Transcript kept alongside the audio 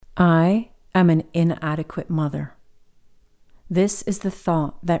I am an inadequate mother. This is the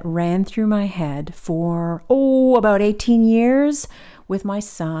thought that ran through my head for, about 18 years with my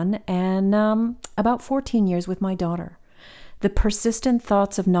son and about 14 years with my daughter. The persistent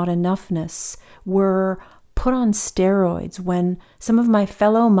thoughts of not enoughness were put on steroids when some of my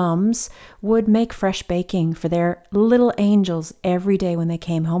fellow mums would make fresh baking for their little angels every day when they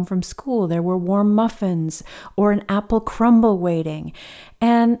came home from school. There were warm muffins or an apple crumble waiting.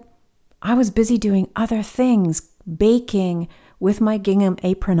 And I was busy doing other things. Baking with my gingham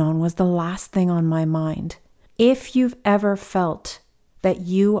apron on was the last thing on my mind. If you've ever felt that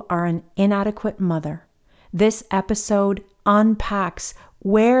you are an inadequate mother, this episode unpacks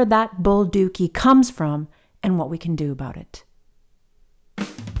where that bull dookie comes from and what we can do about it.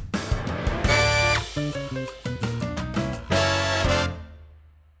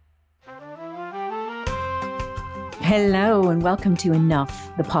 Hello and welcome to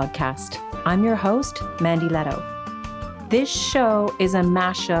Enough, the podcast. I'm your host, Mandy Leto. This show is a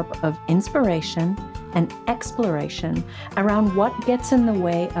mashup of inspiration and exploration around what gets in the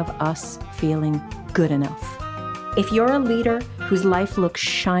way of us feeling good enough. If you're a leader whose life looks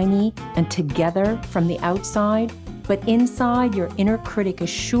shiny and together from the outside, but inside your inner critic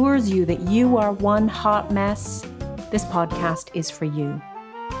assures you that you are one hot mess, this podcast is for you.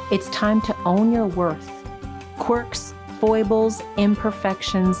 It's time to own your worth. Quirks, foibles,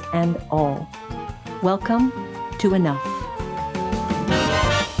 imperfections, and all. Welcome to Enough.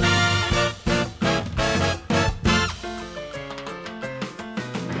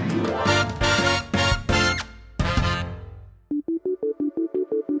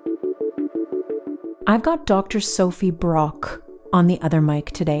 I've got Dr. Sophie Brock on the other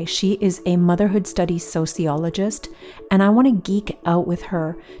mic today. She is a motherhood studies sociologist, and I want to geek out with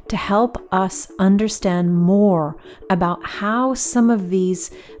her to help us understand more about how some of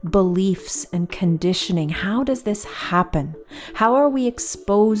these beliefs and conditioning, how does this happen? How are we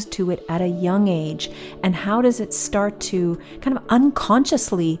exposed to it at a young age? And how does it start to kind of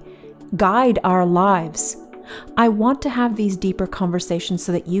unconsciously guide our lives? I want to have these deeper conversations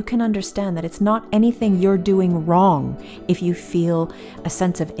so that you can understand that it's not anything you're doing wrong if you feel a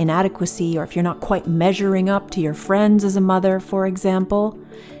sense of inadequacy or if you're not quite measuring up to your friends as a mother, for example.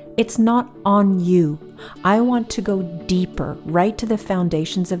 It's not on you. I want to go deeper, right to the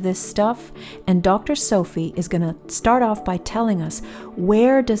foundations of this stuff, and Dr. Sophie is going to start off by telling us,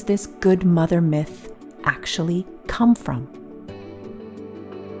 where does this good mother myth actually come from?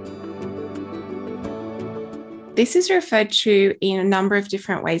 This is referred to in a number of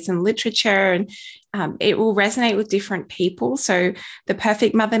different ways in literature, and it will resonate with different people. So the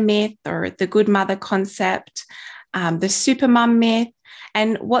perfect mother myth or the good mother concept, the super mum myth,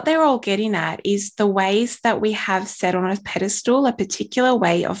 and what they're all getting at is the ways that we have set on a pedestal a particular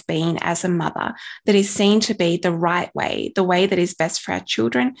way of being as a mother that is seen to be the right way, the way that is best for our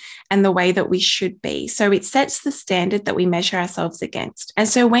children, and the way that we should be. So it sets the standard that we measure ourselves against. And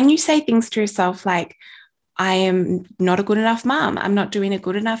so when you say things to yourself like, I am not a good enough mom, I'm not doing a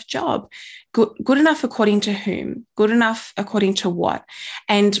good enough job. Good enough according to whom? Good enough according to what?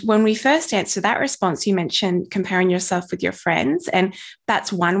 And when we first answer that response, you mentioned comparing yourself with your friends. And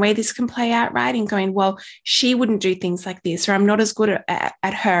that's one way this can play out, right? And going, well, she wouldn't do things like this, or I'm not as good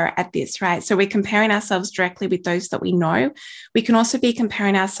at her at this, right? So we're comparing ourselves directly with those that we know. We can also be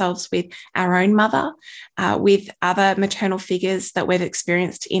comparing ourselves with our own mother, with other maternal figures that we've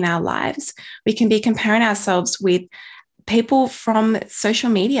experienced in our lives. We can be comparing ourselves with people from social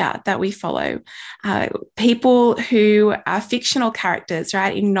media that we follow, people who are fictional characters,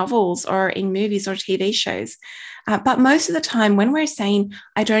 right, in novels or in movies or TV shows. But most of the time when we're saying,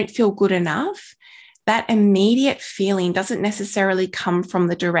 I don't feel good enough, that immediate feeling doesn't necessarily come from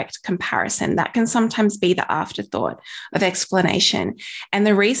the direct comparison. That can sometimes be the afterthought of explanation. And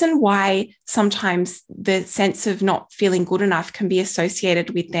the reason why sometimes the sense of not feeling good enough can be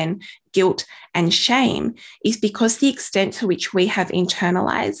associated with then guilt and shame is because the extent to which we have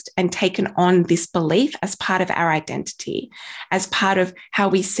internalized and taken on this belief as part of our identity, as part of how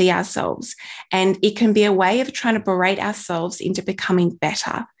we see ourselves. And it can be a way of trying to berate ourselves into becoming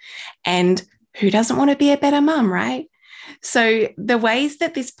better. And who doesn't want to be a better mum, right? So the ways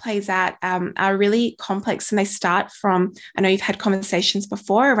that this plays out are really complex, and they start from, I know you've had conversations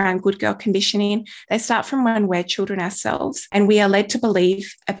before around good girl conditioning. They start from when we're children ourselves, and we are led to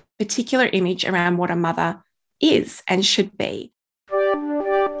believe a particular image around what a mother is and should be.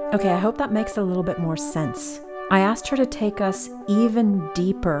 Okay, I hope that makes a little bit more sense. I asked her to take us even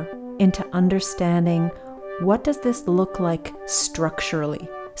deeper into understanding what does this look like structurally.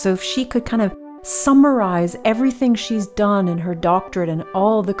 So if she could kind of summarize everything she's done in her doctorate and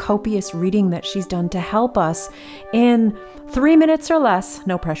all the copious reading that she's done to help us in 3 minutes or less,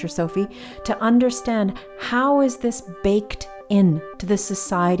 no pressure, Sophie, to understand how is this baked in to the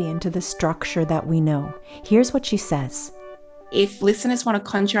society and to the structure that we know. Here's what she says. If listeners want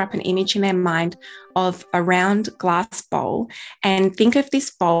to conjure up an image in their mind of a round glass bowl and think of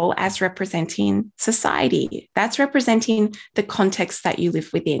this bowl as representing society, that's representing the context that you live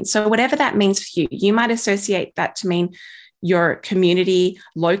within. So whatever that means for you, you might associate that to mean your community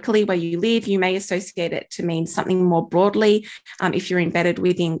locally where you live. You may associate it to mean something more broadly. If you're embedded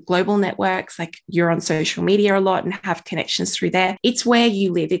within global networks, like you're on social media a lot and have connections through there, it's where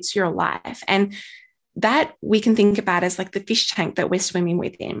you live, it's your life. And that we can think about as like the fish tank that we're swimming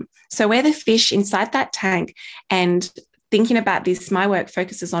within. So we're the fish inside that tank. And thinking about this, my work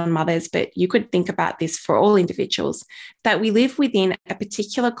focuses on mothers, but you could think about this for all individuals, that we live within a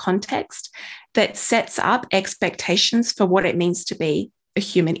particular context that sets up expectations for what it means to be a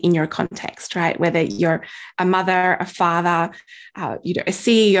human in your context, right? Whether you're a mother, a father, a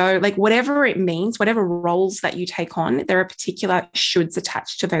CEO, like whatever it means, whatever roles that you take on, there are particular shoulds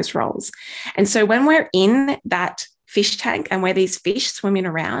attached to those roles. And so when we're in that fish tank and we're these fish swimming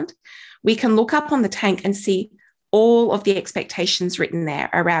around, we can look up on the tank and see all of the expectations written there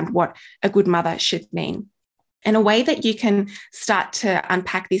around what a good mother should mean. And a way that you can start to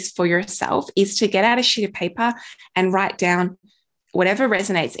unpack this for yourself is to get out a sheet of paper and write down whatever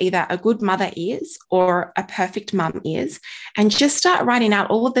resonates, either a good mother is or a perfect mum is, and just start writing out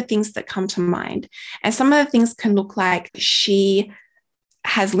all of the things that come to mind. And some of the things can look like she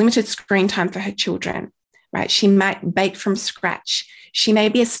has limited screen time for her children, right? She might bake from scratch. She may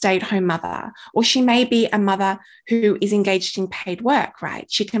be a stay-at-home mother, or she may be a mother who is engaged in paid work, right?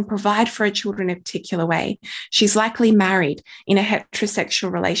 She can provide for her children in a particular way. She's likely married in a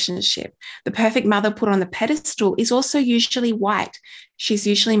heterosexual relationship. The perfect mother put on the pedestal is also usually white. She's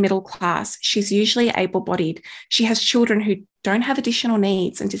usually middle class. She's usually able-bodied. She has children who don't have additional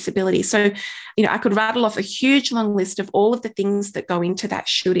needs and disabilities. So, I could rattle off a huge long list of all of the things that go into that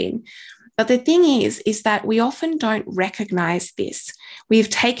shooting. But the thing is that we often don't recognize this. We've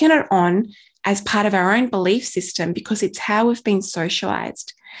taken it on as part of our own belief system because it's how we've been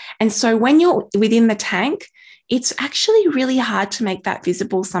socialized. And so when you're within the tank, it's actually really hard to make that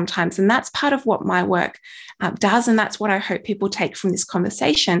visible sometimes. And that's part of what my work does. And that's what I hope people take from this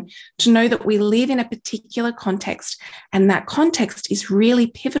conversation, to know that we live in a particular context. And that context is really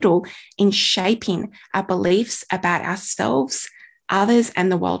pivotal in shaping our beliefs about ourselves, others, and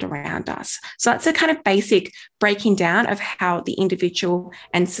the world around us. So that's a kind of basic breaking down of how the individual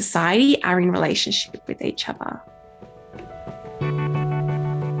and society are in relationship with each other.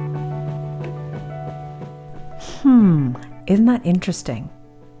 Isn't that interesting?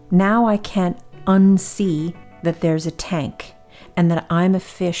 Now I can't unsee that there's a tank and that I'm a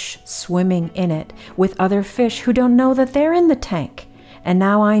fish swimming in it with other fish who don't know that they're in the tank. And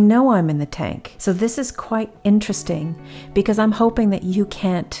now I know I'm in the tank. So this is quite interesting because I'm hoping that you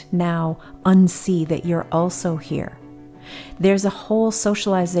can't now unsee that you're also here. There's a whole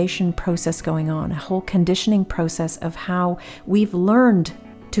socialization process going on, a whole conditioning process of how we've learned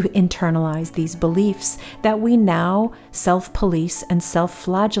to internalize these beliefs that we now self-police and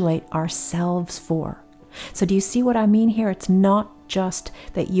self-flagellate ourselves for. So do you see what I mean here? It's not just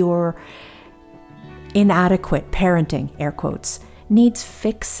that your inadequate parenting, air quotes, needs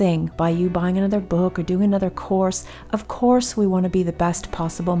fixing by you buying another book or doing another course. Of course, we want to be the best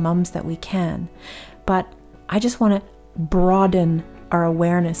possible mums that we can. But I just want to broaden our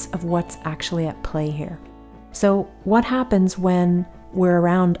awareness of what's actually at play here. So what happens when we're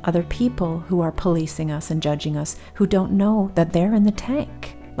around other people who are policing us and judging us, who don't know that they're in the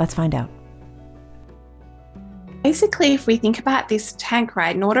tank? Let's find out. Basically, if we think about this tank,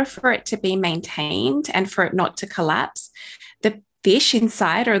 right, in order for it to be maintained and for it not to collapse, the fish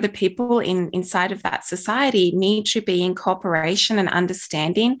inside, or the people inside of that society, need to be in cooperation and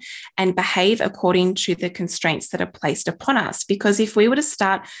understanding and behave according to the constraints that are placed upon us. Because if we were to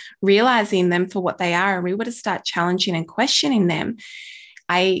start realizing them for what they are, and we were to start challenging and questioning them,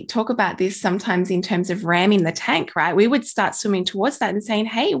 I talk about this sometimes in terms of ramming the tank, right? We would start swimming towards that and saying,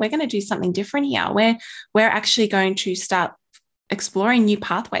 hey, we're going to do something different here. We're actually going to start exploring new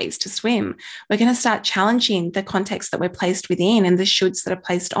pathways to swim. We're going to start challenging the context that we're placed within and the shoulds that are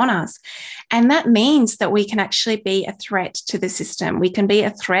placed on us. And that means that we can actually be a threat to the system. We can be a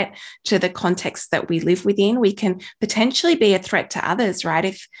threat to the context that we live within. We can potentially be a threat to others, right?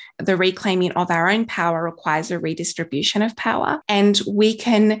 If the reclaiming of our own power requires a redistribution of power. And we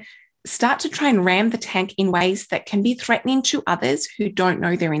can start to try and ram the tank in ways that can be threatening to others who don't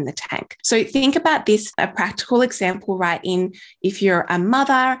know they're in the tank. So think about this, a practical example, right? In if you're a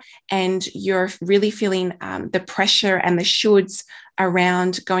mother and you're really feeling the pressure and the shoulds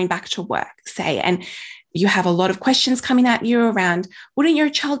around going back to work, say, and you have a lot of questions coming at you around, wouldn't your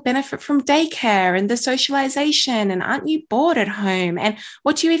child benefit from daycare and the socialization? And aren't you bored at home? And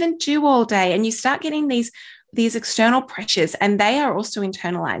what do you even do all day? And you start getting these external pressures, and they are also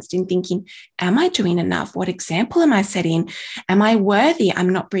internalized in thinking, am I doing enough? What example am I setting? Am I worthy?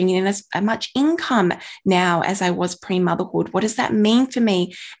 I'm not bringing in as much income now as I was pre-motherhood. What does that mean for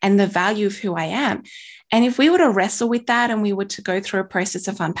me and the value of who I am? And if we were to wrestle with that and we were to go through a process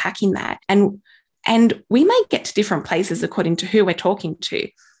of unpacking that, and we may get to different places according to who we're talking to,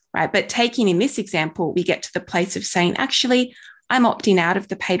 right? But taking in this example, we get to the place of saying, actually, I'm opting out of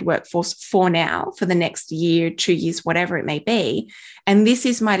the paid workforce for now, for the next year, 2 years, whatever it may be. And this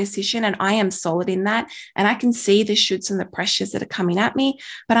is my decision, and I am solid in that. And I can see the shoulds and the pressures that are coming at me,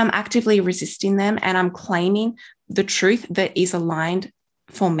 but I'm actively resisting them, and I'm claiming the truth that is aligned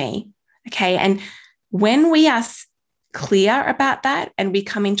for me. Okay. And when we are clear about that and we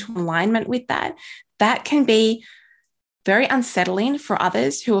come into alignment with that, that can be very unsettling for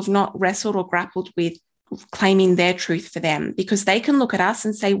others who have not wrestled or grappled with claiming their truth for them, because they can look at us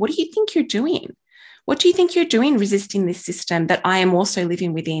and say, what do you think you're doing? What do you think you're doing resisting this system that I am also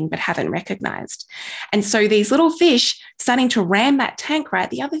living within but haven't recognized? And so these little fish starting to ram that tank, right?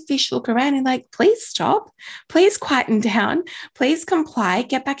 The other fish look around and like, please stop, please quieten down, please comply,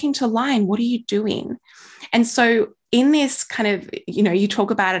 get back into line. What are you doing? And so in this kind of, you talk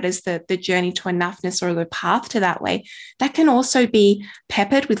about it as the journey to enoughness or the path to that way, that can also be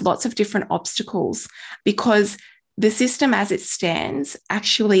peppered with lots of different obstacles, because the system as it stands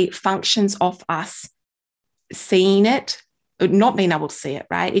actually functions off us seeing it, not being able to see it,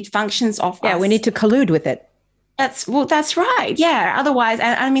 right? It functions off us. Yeah, we need to collude with it. That's right. Yeah. Otherwise,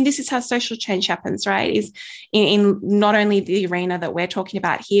 I mean, this is how social change happens, right? Is in not only the arena that we're talking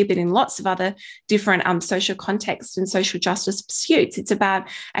about here, but in lots of other different social contexts and social justice pursuits. It's about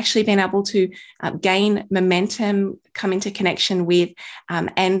actually being able to gain momentum, come into connection with,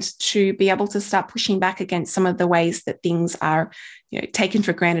 and to be able to start pushing back against some of the ways that things are, taken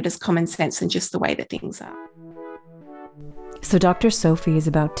for granted as common sense and just the way that things are. So Dr. Sophie is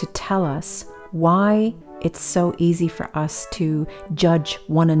about to tell us why it's so easy for us to judge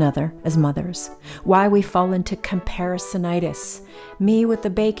one another as mothers, why we fall into comparisonitis. Me with the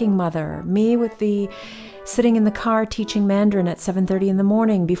baking mother, me with the sitting in the car teaching Mandarin at 7:30 in the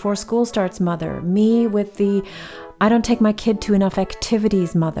morning before school starts mother, me with the I don't take my kid to enough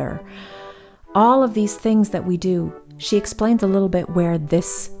activities mother. All of these things that we do, she explains a little bit where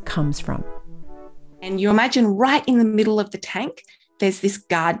this comes from. And you imagine right in the middle of the tank, there's this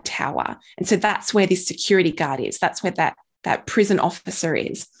guard tower. And so that's where this security guard is. That's where that prison officer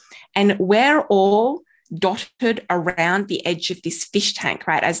is. And we're all dotted around the edge of this fish tank,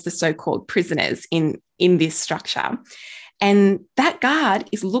 right, as the so-called prisoners in this structure. And that guard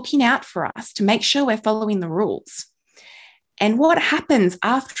is looking out for us to make sure we're following the rules. And what happens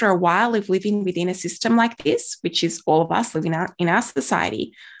after a while of living within a system like this, which is all of us living out in our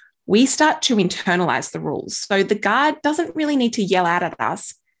society, we start to internalize the rules. So the guard doesn't really need to yell out at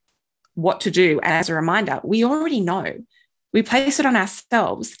us what to do. And as a reminder, we already know. We place it on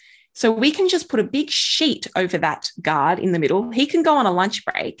ourselves. So we can just put a big sheet over that guard in the middle. He can go on a lunch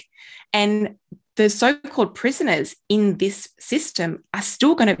break, and the so-called prisoners in this system are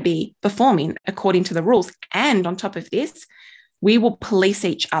still going to be performing according to the rules. And on top of this, we will police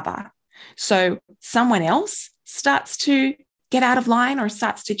each other. So someone else starts to get out of line or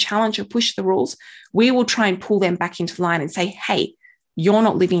starts to challenge or push the rules, we will try and pull them back into line and say, hey, you're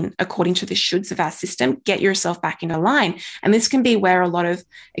not living according to the shoulds of our system. Get yourself back into line. And this can be where a lot of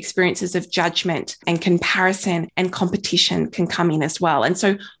experiences of judgment and comparison and competition can come in as well. And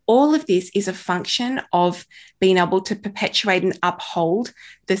so all of this is a function of being able to perpetuate and uphold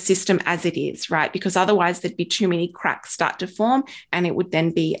the system as it is, right? Because otherwise there'd be too many cracks start to form, and it would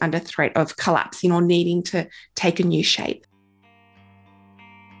then be under threat of collapsing or needing to take a new shape.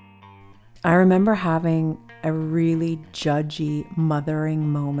 I remember having a really judgy mothering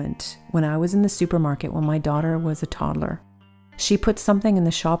moment when I was in the supermarket when my daughter was a toddler. She put something in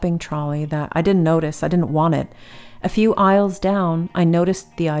the shopping trolley that I didn't notice. I didn't want it. A few aisles down, I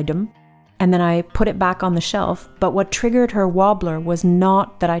noticed the item, and then I put it back on the shelf. But what triggered her wobbler was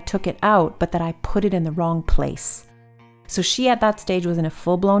not that I took it out, but that I put it in the wrong place. So she at that stage was in a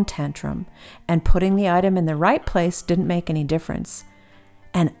full-blown tantrum, and putting the item in the right place didn't make any difference.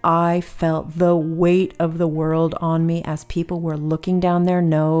 And I felt the weight of the world on me as people were looking down their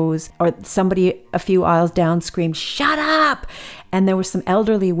nose, or somebody a few aisles down screamed, "Shut up!" And there were some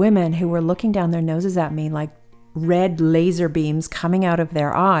elderly women who were looking down their noses at me like red laser beams coming out of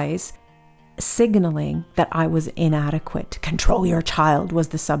their eyes, signaling that I was inadequate. Control your child was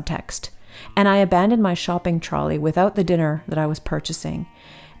the subtext. And I abandoned my shopping trolley without the dinner that I was purchasing.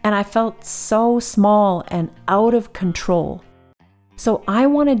 And I felt so small and out of control. So I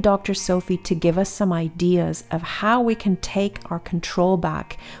wanted Dr. Sophie to give us some ideas of how we can take our control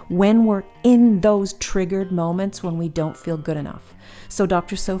back when we're in those triggered moments when we don't feel good enough. So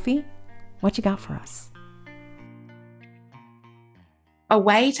Dr. Sophie, what you got for us? A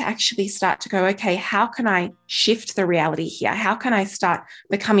way to actually start to go, okay, how can I shift the reality here? How can I start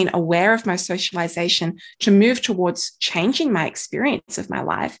becoming aware of my socialization to move towards changing my experience of my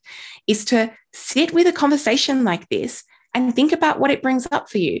life is to sit with a conversation like this and think about what it brings up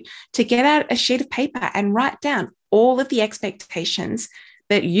for you, to get out a sheet of paper and write down all of the expectations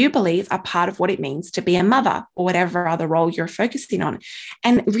that you believe are part of what it means to be a mother or whatever other role you're focusing on,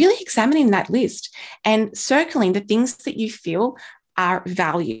 and really examining that list and circling the things that you feel are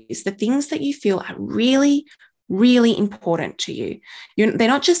values, the things that you feel are really, really important to you. They're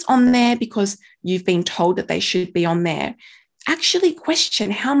not just on there because you've been told that they should be on there. Actually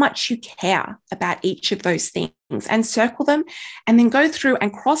question how much you care about each of those things and circle them, and then go through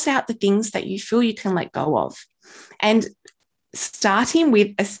and cross out the things that you feel you can let go of. And starting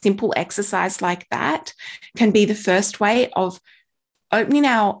with a simple exercise like that can be the first way of opening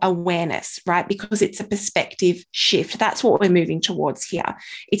our awareness, right? Because it's a perspective shift. That's what we're moving towards here.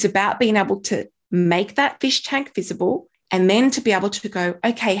 It's about being able to make that fish tank visible, and then to be able to go,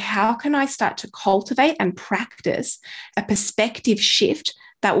 okay, how can I start to cultivate and practice a perspective shift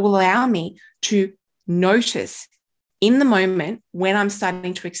that will allow me to notice in the moment when I'm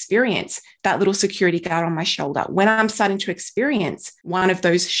starting to experience that little security guard on my shoulder, when I'm starting to experience one of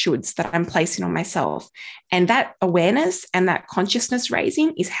those shoulds that I'm placing on myself. And that awareness and that consciousness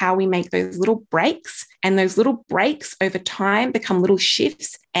raising is how we make those little breaks. And those little breaks over time become little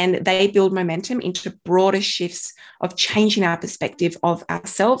shifts, and they build momentum into broader shifts of changing our perspective of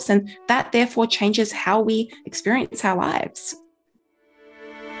ourselves. And that therefore changes how we experience our lives.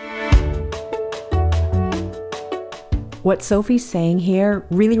 What Sophie's saying here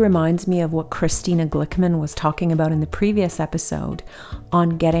really reminds me of what Christina Glickman was talking about in the previous episode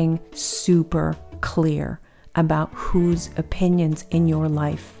on getting super clear about whose opinions in your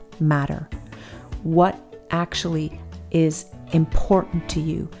life matter. What actually is important to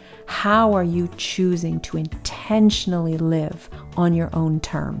you? How are you choosing to intentionally live on your own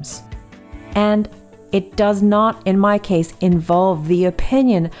terms? And it does not, in my case, involve the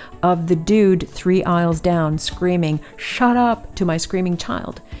opinion of the dude 3 aisles down screaming, "Shut up," to my screaming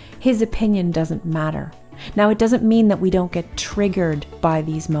child. His opinion doesn't matter. Now, it doesn't mean that we don't get triggered by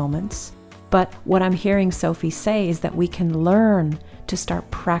these moments, but what I'm hearing Sophie say is that we can learn to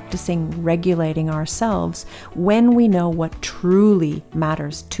start practicing regulating ourselves when we know what truly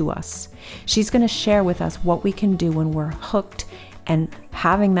matters to us. She's going to share with us what we can do when we're hooked and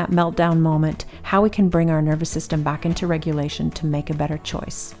having that meltdown moment, how we can bring our nervous system back into regulation to make a better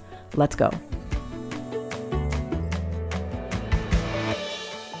choice. Let's go.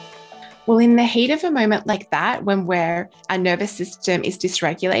 Well, in the heat of a moment like that, when our nervous system is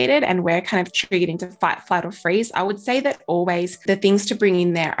dysregulated and we're kind of triggered into fight, flight, or freeze, I would say that always the things to bring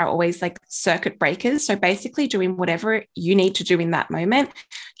in there are always like circuit breakers. So basically doing whatever you need to do in that moment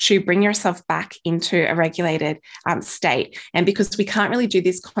to bring yourself back into a regulated state. And because we can't really do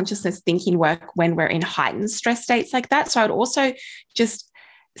this consciousness thinking work when we're in heightened stress states like that. So I'd also just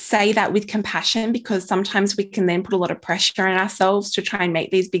say that with compassion, because sometimes we can then put a lot of pressure on ourselves to try and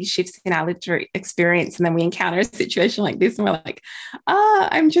make these big shifts in our literary experience. And then we encounter a situation like this and we're like,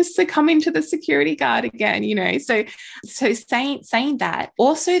 I'm just succumbing to the security guard again, you know? So saying that,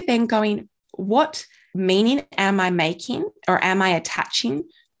 also then going, what meaning am I making or am I attaching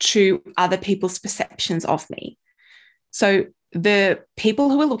to other people's perceptions of me? So the people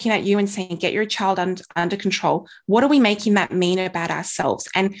who are looking at you and saying, get your child under control, what are we making that mean about ourselves?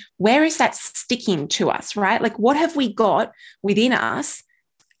 And where is that sticking to us, right? Like, what have we got within us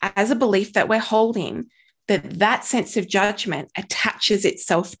as a belief that we're holding that sense of judgment attaches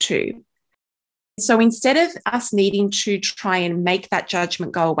itself to? So instead of us needing to try and make that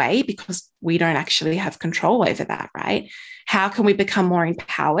judgment go away because we don't actually have control over that, right? How can we become more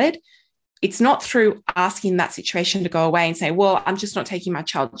empowered? It's not through asking that situation to go away and say, well, I'm just not taking my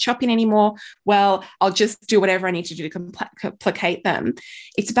child shopping anymore. Well, I'll just do whatever I need to do to placate them.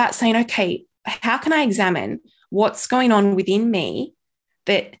 It's about saying, okay, how can I examine what's going on within me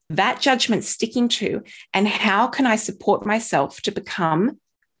that judgment sticking to, and how can I support myself to become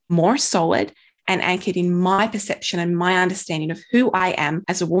more solid and anchored in my perception and my understanding of who I am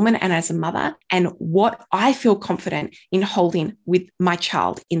as a woman and as a mother, and what I feel confident in holding with my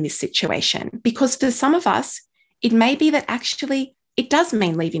child in this situation. Because for some of us, it may be that actually it does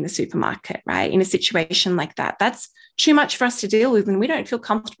mean leaving the supermarket, right? In a situation like that, that's too much for us to deal with, and we don't feel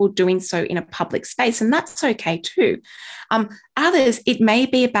comfortable doing so in a public space, and that's okay too. Others, it may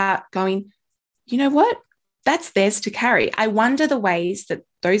be about going, you know what? That's theirs to carry. I wonder the ways that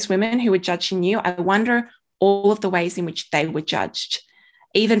those women who were judging you, I wonder all of the ways in which they were judged,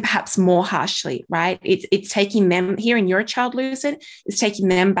 even perhaps more harshly, right? It's taking them, hearing your child lose it, is taking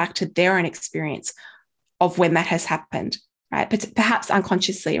them back to their own experience of when that has happened, right? But perhaps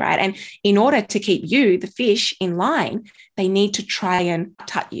unconsciously, right? And in order to keep you, the fish, in line, they need to try and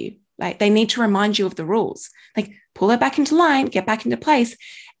tut you. Like, they need to remind you of the rules. Like, pull her back into line, get back into place.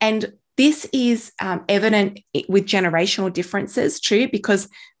 And this is evident with generational differences too, because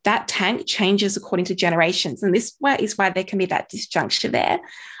that tank changes according to generations. And this is why there can be that disjuncture there.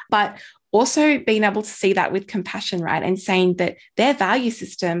 But also being able to see that with compassion, right? And saying that their value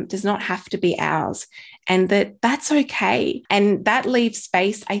system does not have to be ours, and that that's okay. And that leaves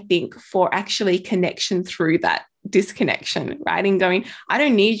space, I think, for actually connection through that disconnection, right? And going, I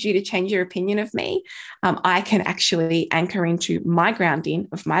don't need you to change your opinion of me. I can actually anchor into my grounding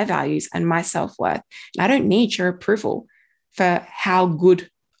of my values and my self-worth. And I don't need your approval for how good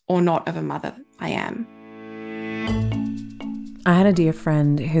or not of a mother I am. I had a dear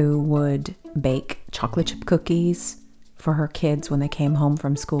friend who would bake chocolate chip cookies for her kids when they came home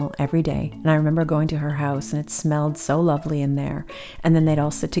from school every day. And I remember going to her house, and it smelled so lovely in there. And then they'd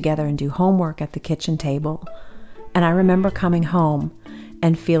all sit together and do homework at the kitchen table. And I remember coming home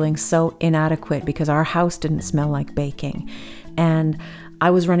and feeling so inadequate because our house didn't smell like baking. And I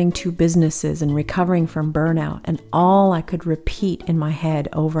was running 2 businesses and recovering from burnout. And all I could repeat in my head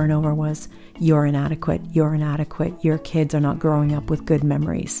over and over was, you're inadequate, you're inadequate, your kids are not growing up with good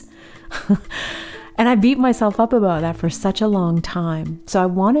memories. And I beat myself up about that for such a long time. So I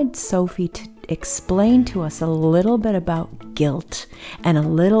wanted Sophie to explain to us a little bit about guilt and a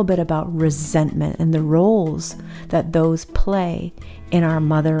little bit about resentment and the roles that those play in our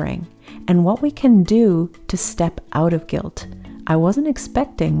mothering, and what we can do to step out of guilt. I wasn't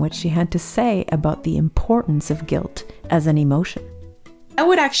expecting what she had to say about the importance of guilt as an emotion. I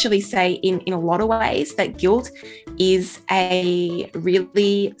would actually say in a lot of ways that guilt is a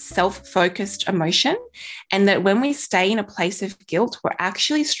really self-focused emotion, and that when we stay in a place of guilt, we're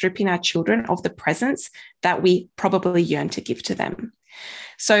actually stripping our children of the presence that we probably yearn to give to them.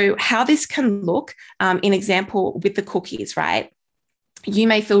 So how this can look, in example, with the cookies, right? You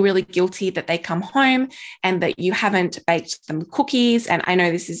may feel really guilty that they come home and that you haven't baked them cookies. And I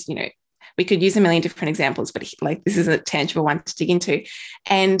know this is, we could use a million different examples, but like, this is a tangible one to dig into.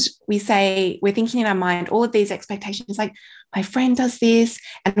 And we're thinking in our mind, all of these expectations, like, my friend does this,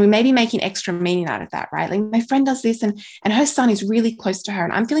 and we may be making extra meaning out of that, right? Like, my friend does this, and her son is really close to her,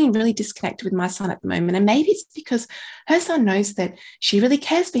 and I'm feeling really disconnected with my son at the moment. And maybe it's because her son knows that she really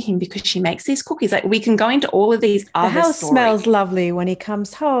cares for him because she makes these cookies. Like, we can go into all of these other The house stories. smells lovely when he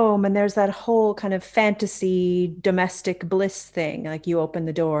comes home, and there's that whole kind of fantasy domestic bliss thing. Like, you open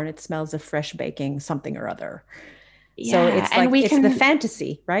the door and it smells of fresh baking something or other. Yeah, so it's like, it's the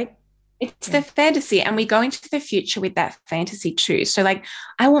fantasy, right? It's the fantasy, and we go into the future with that fantasy too. So like,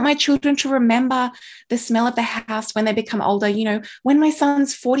 I want my children to remember the smell of the house when they become older. When my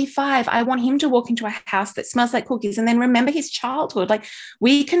son's 45, I want him to walk into a house that smells like cookies and then remember his childhood. Like,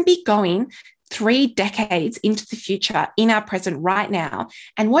 we can be going 3 decades into the future in our present right now.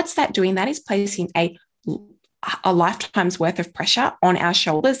 And what's that doing? That is placing a lifetime's worth of pressure on our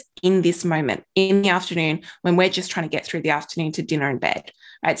shoulders in this moment, in the afternoon, when we're just trying to get through the afternoon to dinner and bed.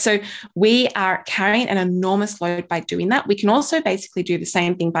 Right. So we are carrying an enormous load by doing that. We can also basically do the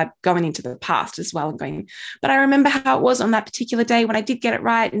same thing by going into the past as well and going, but I remember how it was on that particular day when I did get it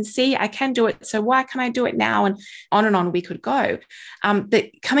right, and see, I can do it. So why can't I do it now? And on we could go. But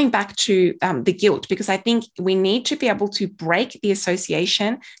coming back to the guilt, because I think we need to be able to break the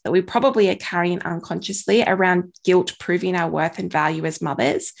association that we probably are carrying unconsciously around guilt proving our worth and value as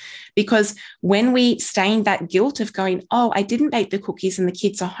mothers. Because when we stay in that guilt of going, oh, I didn't bake the cookies and the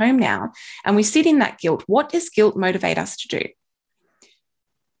kids are home now, and we sit in that guilt, what does guilt motivate us to do?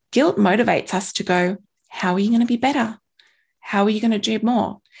 Guilt motivates us to go, how are you going to be better? How are you going to do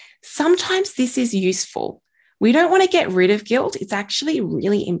more? Sometimes this is useful, We don't want to get rid of guilt. It's actually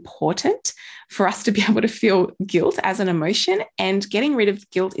really important for us to be able to feel guilt as an emotion, and getting rid of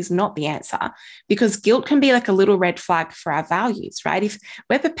guilt is not the answer, because guilt can be like a little red flag for our values, right? If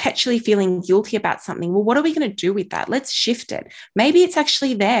we're perpetually feeling guilty about something, well, what are we going to do with that? Let's shift it. Maybe it's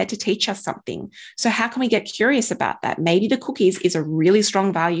actually there to teach us something. So how can we get curious about that? Maybe the cookies is a really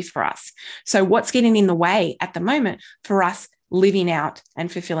strong value for us. So what's getting in the way at the moment for us living out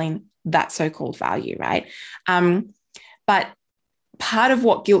and fulfilling that so-called value, right? But part of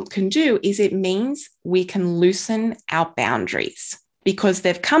what guilt can do is it means we can loosen our boundaries, because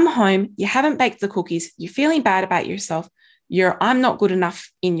they've come home, you haven't baked the cookies, you're feeling bad about yourself, I'm not good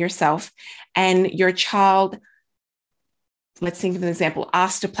enough in yourself, and your child, let's think of an example,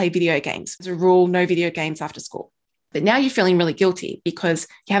 asked to play video games. There's a rule, no video games after school. But now you're feeling really guilty because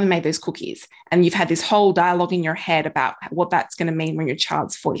you haven't made those cookies, and you've had this whole dialogue in your head about what that's going to mean when your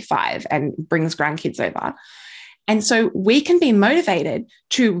child's 45 and brings grandkids over. And so we can be motivated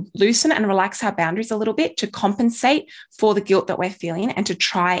to loosen and relax our boundaries a little bit to compensate for the guilt that we're feeling, and to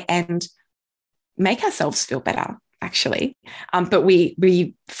try and make ourselves feel better, actually. But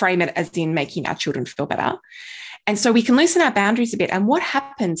we frame it as in making our children feel better. And so we can loosen our boundaries a bit. And what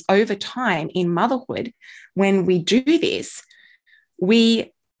happens over time in motherhood when we do this,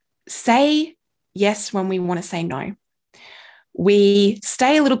 we say yes when we want to say no. We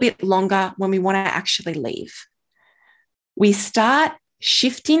stay a little bit longer when we want to actually leave. We start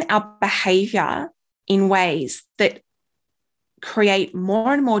shifting our behavior in ways that create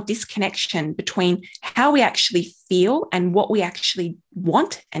more and more disconnection between how we actually feel and what we actually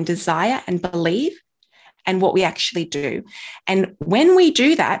want and desire and believe, and what we actually do. And when we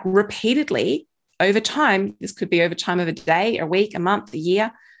do that repeatedly over time, this could be over time of a day, a week, a month, a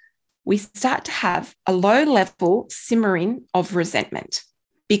year, we start to have a low level simmering of resentment,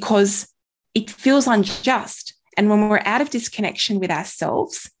 because it feels unjust. And when we're out of disconnection with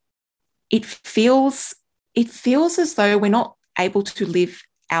ourselves, it feels as though we're not able to live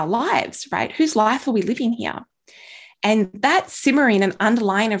our lives, right? Whose life are we living here? And that simmering and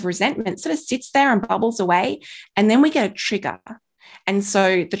underlying of resentment sort of sits there and bubbles away. And then we get a trigger. And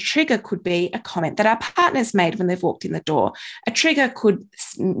so the trigger could be a comment that our partner's made when they've walked in the door. A trigger could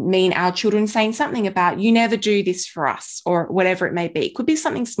mean our children saying something about, you never do this for us, or whatever it may be. It could be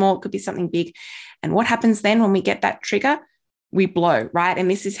something small, it could be something big. And what happens then when we get that trigger? We blow, right? And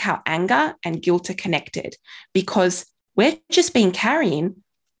this is how anger and guilt are connected, because we're just been carrying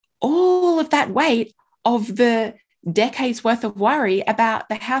all of that weight of the decades worth of worry about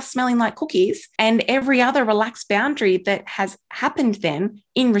the house smelling like cookies and every other relaxed boundary that has happened then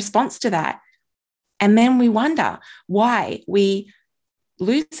in response to that. And then we wonder why we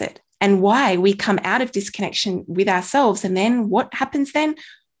lose it and why we come out of disconnection with ourselves. And then what happens then?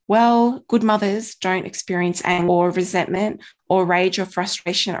 Well, good mothers don't experience anger or resentment or rage or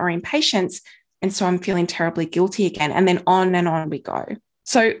frustration or impatience. And so I'm feeling terribly guilty again. And then on we go.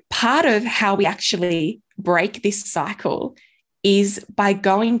 So part of how we actually break this cycle is by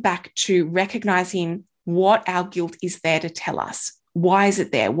going back to recognizing what our guilt is there to tell us. Why is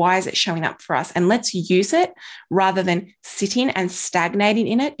it there? Why is it showing up for us? And let's use it rather than sitting and stagnating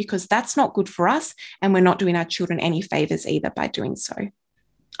in it, because that's not good for us. And we're not doing our children any favors either by doing so.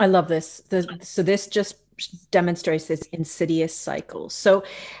 I love this. So this just demonstrates this insidious cycle. So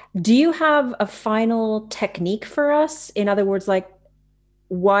do you have a final technique for us? In other words, like,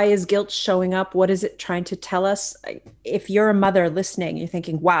 why is guilt showing up? What is it trying to tell us? If you're a mother listening, you're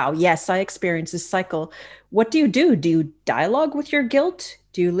thinking, wow, yes, I experience this cycle. What do you do? Do you dialogue with your guilt?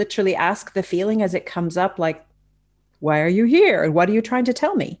 Do you literally ask the feeling as it comes up, like, why are you here? And what are you trying to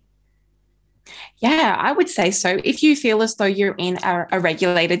tell me? Yeah, I would say so. If you feel as though you're in a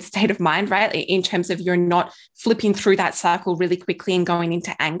regulated state of mind, right, in terms of you're not flipping through that cycle really quickly and going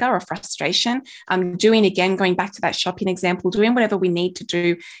into anger or frustration, going back to that shopping example, doing whatever we need to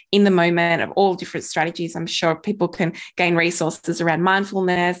do in the moment of all different strategies. I'm sure people can gain resources around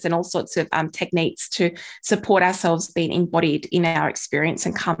mindfulness and all sorts of techniques to support ourselves being embodied in our experience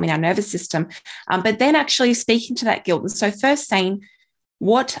and calming our nervous system. But then actually speaking to that guilt. And so first saying,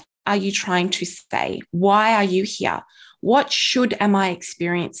 what are you trying to say? Why are you here? What am I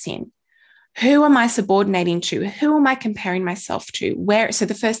experiencing? Who am I subordinating to? Who am I comparing myself to? So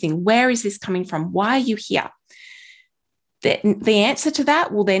the first thing, where is this coming from? Why are you here? The answer to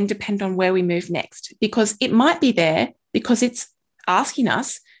that will then depend on where we move next, because it might be there because it's asking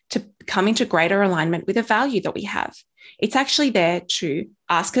us to come into greater alignment with a value that we have. It's actually there to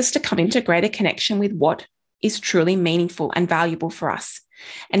ask us to come into greater connection with what is truly meaningful and valuable for us.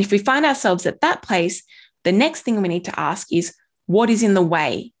 And if we find ourselves at that place, the next thing we need to ask is, what is in the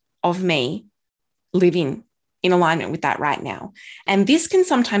way of me living in alignment with that right now. And this can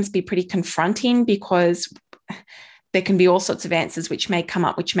sometimes be pretty confronting because there can be all sorts of answers which may come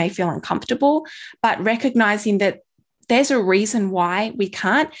up, which may feel uncomfortable, but recognizing that there's a reason why we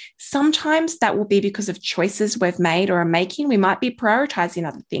can't. Sometimes that will be because of choices we've made or are making. We might be prioritizing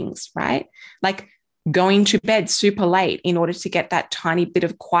other things, right? Like going to bed super late in order to get that tiny bit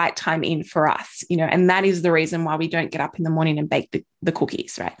of quiet time in for us, and that is the reason why we don't get up in the morning and bake the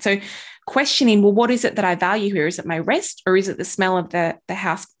cookies, right? So questioning, well, what is it that I value here? Is it my rest, or is it the smell of the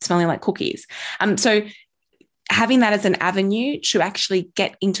house smelling like cookies? So having that as an avenue to actually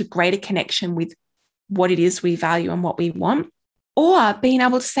get into greater connection with what it is we value and what we want, or being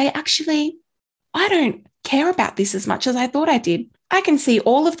able to say, actually, I don't care about this as much as I thought I did. I can see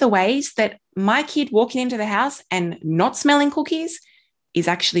all of the ways that my kid walking into the house and not smelling cookies is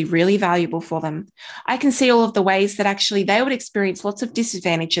actually really valuable for them. I can see all of the ways that actually they would experience lots of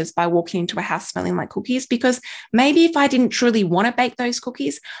disadvantages by walking into a house smelling like cookies, because maybe if I didn't truly want to bake those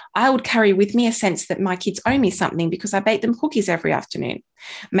cookies, I would carry with me a sense that my kids owe me something because I bake them cookies every afternoon.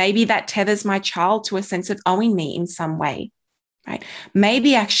 Maybe that tethers my child to a sense of owing me in some way, right?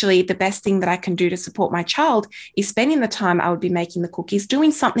 Maybe actually the best thing that I can do to support my child is spending the time I would be making the cookies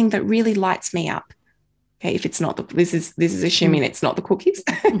doing something that really lights me up. Okay, if it's not this is assuming it's not the cookies.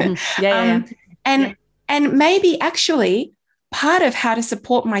 And maybe actually part of how to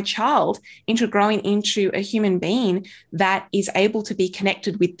support my child into growing into a human being that is able to be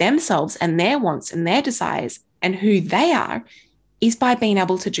connected with themselves and their wants and their desires and who they are is by being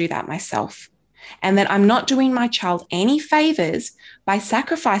able to do that myself. And that I'm not doing my child any favors by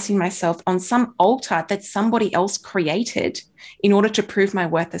sacrificing myself on some altar that somebody else created in order to prove my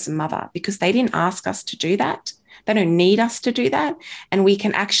worth as a mother, because they didn't ask us to do that. They don't need us to do that. And we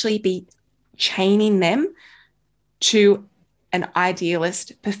can actually be chaining them to an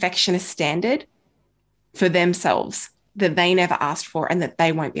idealist, perfectionist standard for themselves that they never asked for and that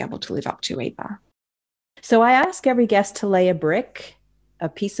they won't be able to live up to either. So I ask every guest to lay a brick, a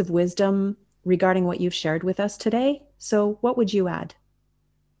piece of wisdom regarding what you've shared with us today. So what would you add?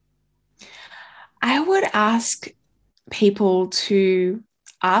 I would ask people to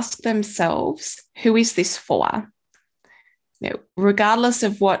ask themselves, who is this for? Regardless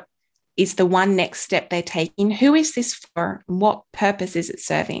of what is the one next step they're taking, who is this for? What purpose is it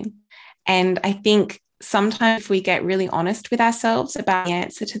serving? And I think sometimes if we get really honest with ourselves about the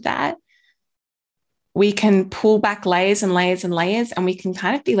answer to that, we can pull back layers and layers and layers, and we can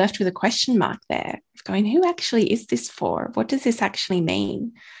kind of be left with a question mark there of going, who actually is this for? What does this actually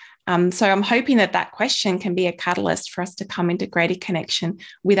mean? So I'm hoping that question can be a catalyst for us to come into greater connection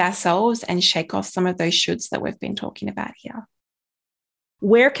with ourselves and shake off some of those shoulds that we've been talking about here.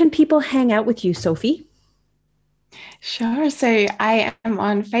 Where can people hang out with you, Sophie? Sure. So I am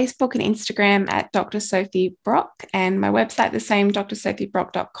on Facebook and Instagram at Dr. Sophie Brock, and my website, the same,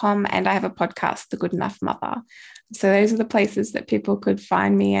 drsophiebrock.com. And I have a podcast, The Good Enough Mother. So those are the places that people could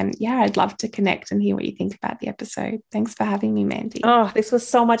find me. And yeah, I'd love to connect and hear what you think about the episode. Thanks for having me, Mandy. Oh, this was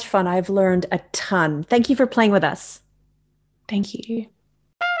so much fun. I've learned a ton. Thank you for playing with us. Thank you.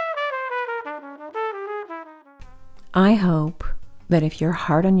 I hope that if you're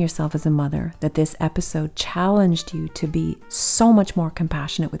hard on yourself as a mother, that this episode challenged you to be so much more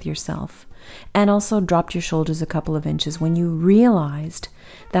compassionate with yourself, and also dropped your shoulders a couple of inches when you realized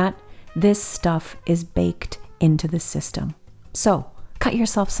that this stuff is baked into the system. So cut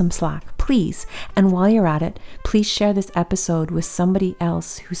yourself some slack, please. And while you're at it, please share this episode with somebody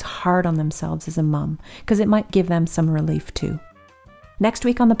else who's hard on themselves as a mom, because it might give them some relief too. Next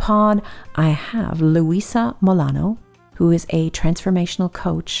week on the pod, I have Luisa Molano, who is a transformational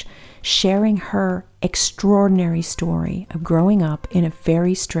coach, sharing her extraordinary story of growing up in a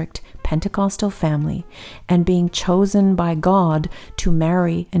very strict Pentecostal family and being chosen by God to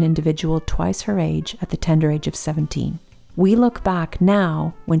marry an individual twice her age at the tender age of 17. We look back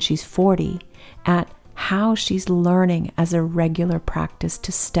now, when she's 40, at how she's learning as a regular practice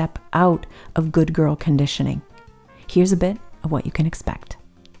to step out of good girl conditioning. Here's a bit of what you can expect.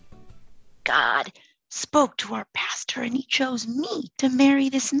 God spoke to our pastor and he chose me to marry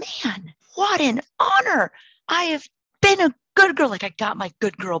this man. What an honor. I have been a good girl. Like, I got my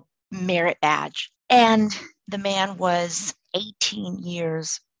good girl merit badge. And the man was 18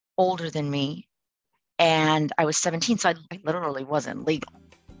 years older than me. And I was 17, so I literally wasn't legal.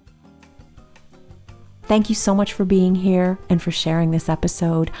 Thank you so much for being here and for sharing this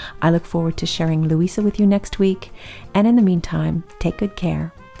episode. I look forward to sharing Luisa with you next week. And in the meantime, take good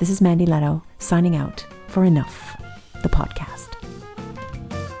care. This is Mandy Leto signing out for Enough, the podcast.